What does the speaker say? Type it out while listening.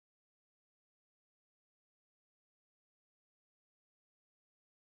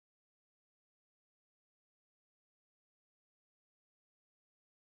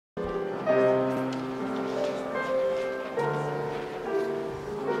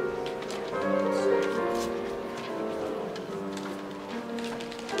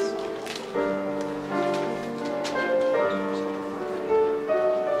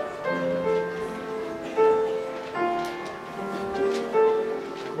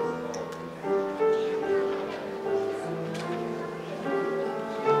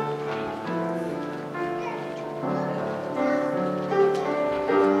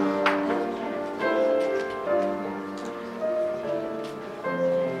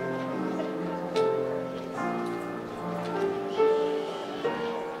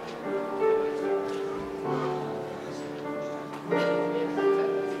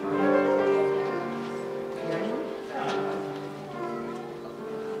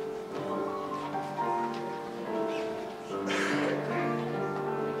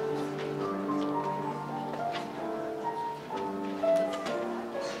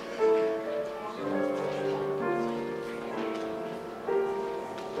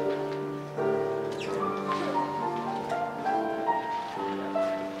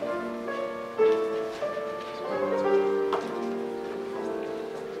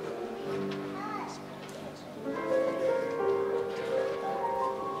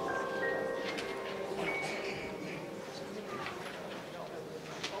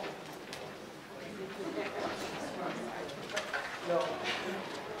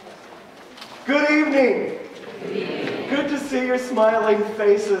evening. Good to see your smiling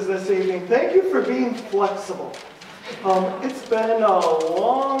faces this evening. Thank you for being flexible. It's been a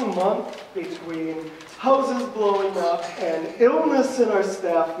long month between houses blowing up and illness in our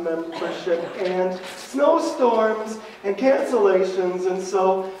staff membership and snowstorms and cancellations, and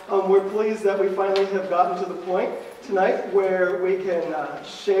so we're pleased that we finally have gotten to the point tonight where we can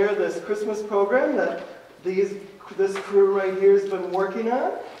share this Christmas program that this crew right here has been working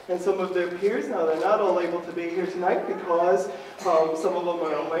on, and some of their peers. Now, they're not all able to be here tonight because some of them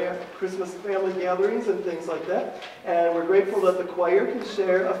are away at Christmas family gatherings and things like that. And we're grateful that the choir can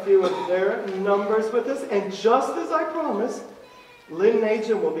share a few of their numbers with us. And just as I promised, Lynn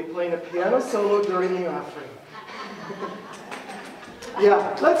Najum will be playing a piano solo during the offering.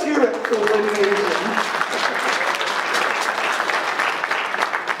 Yeah, let's hear it for Lynn Najum.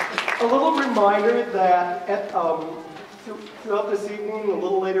 A little reminder that throughout this evening, a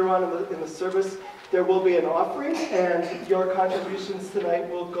little later on in the service, there will be an offering, and your contributions tonight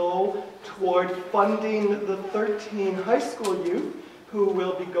will go toward funding the 13 high school youth who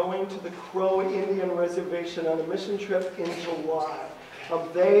will be going to the Crow Indian Reservation on a mission trip in July.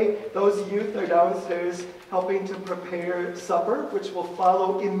 Those youth are downstairs helping to prepare supper, which will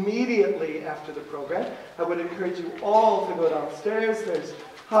follow immediately after the program. I would encourage you all to go downstairs. There's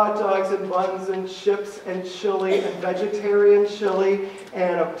hot dogs and buns and chips and chili and vegetarian chili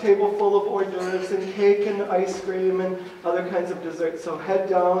and a table full of hors d'oeuvres and cake and ice cream and other kinds of desserts. So head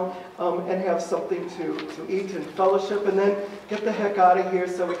down and have something to eat and fellowship, and then get the heck out of here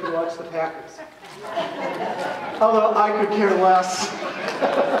so we can watch the Packers. Although I could care less.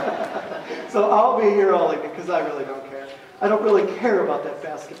 So I'll be here all evening because I really don't care. I don't really care about that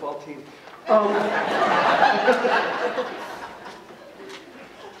basketball team.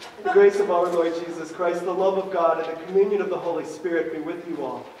 The grace of our Lord Jesus Christ, the love of God, and the communion of the Holy Spirit be with you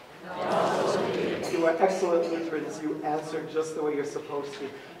all. You are excellent Lutherans. You answer just the way you're supposed to.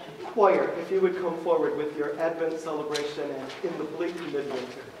 Choir, if you would come forward with your Advent celebration and in the bleak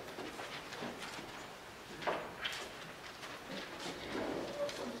midwinter.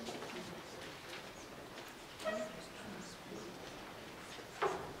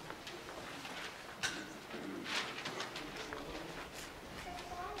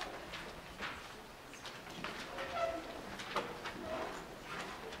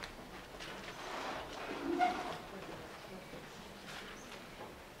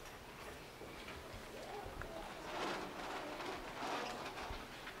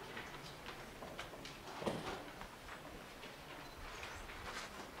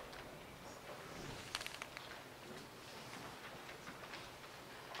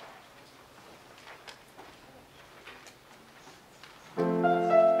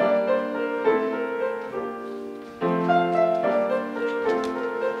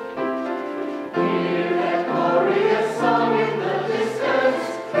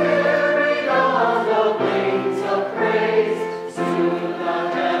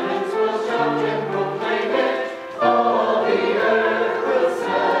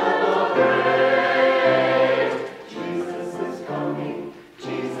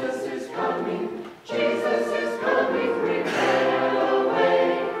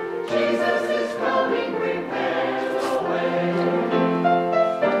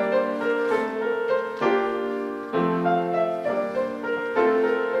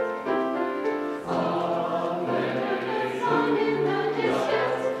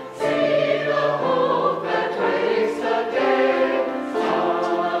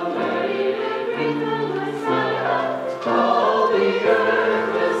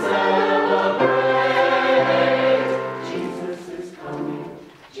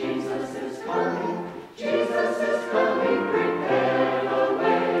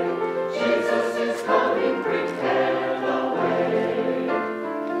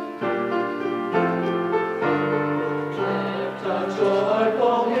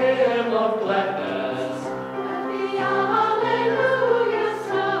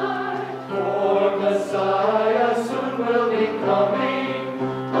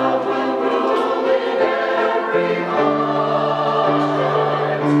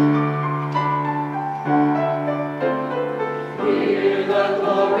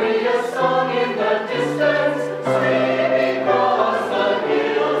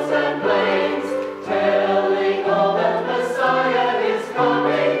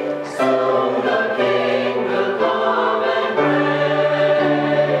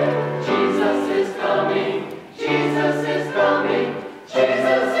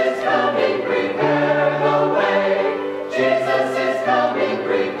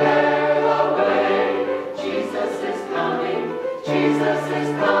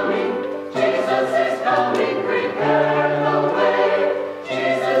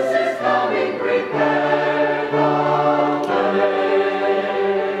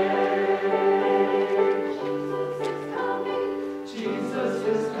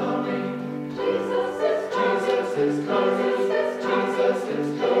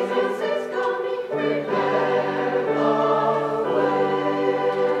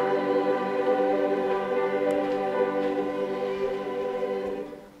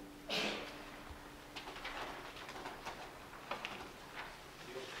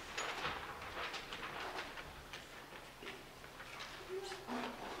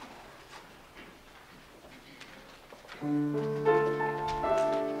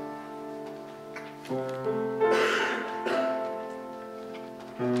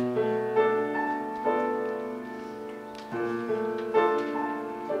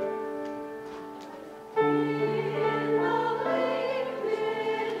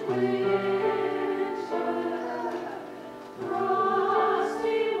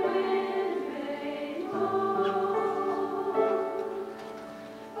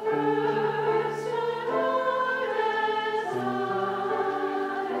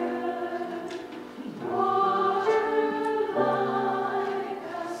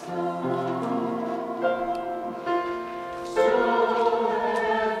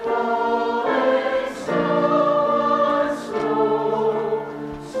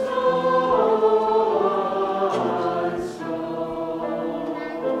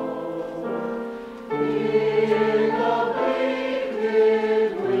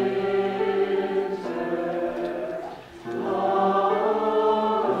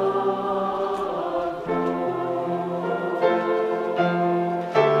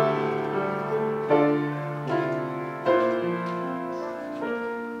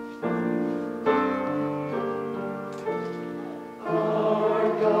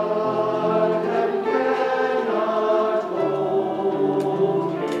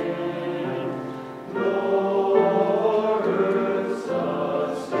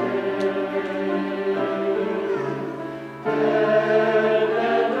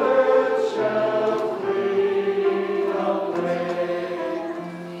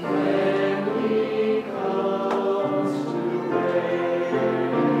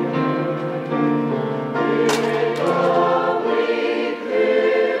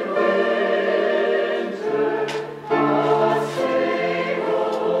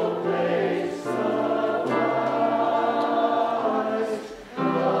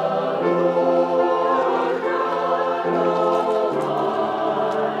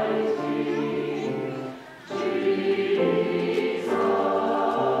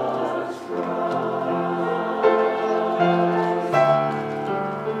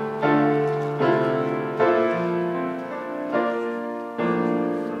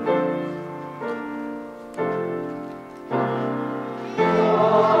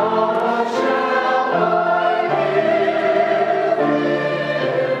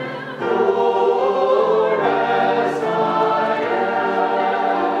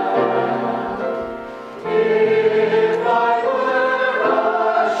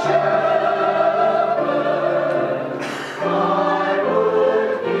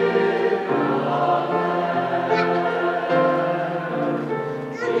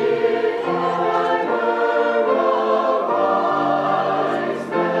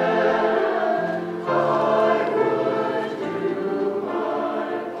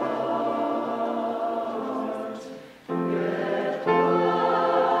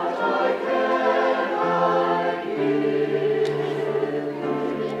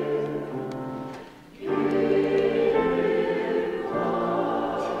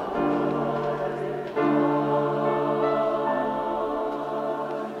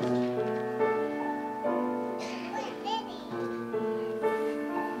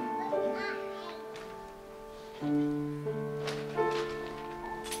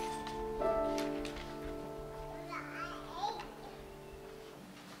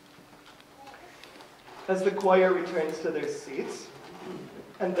 As the choir returns to their seats,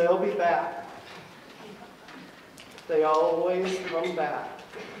 and they'll be back. They always come back.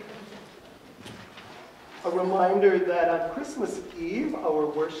 A reminder that on Christmas Eve, our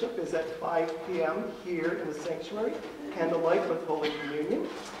worship is at 5 p.m. here in the sanctuary, candlelight with Holy Communion.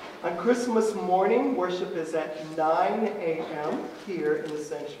 On Christmas morning, worship is at 9 a.m. here in the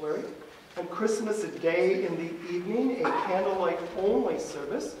sanctuary. On Christmas Day in the evening, a candlelight-only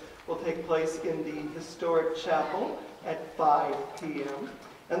service will take place in the historic chapel at 5 p.m.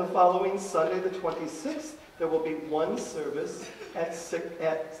 And the following Sunday, the 26th, there will be one service at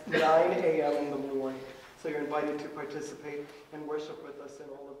 9 a.m. in the morning. So you're invited to participate and worship with us in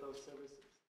all of those services.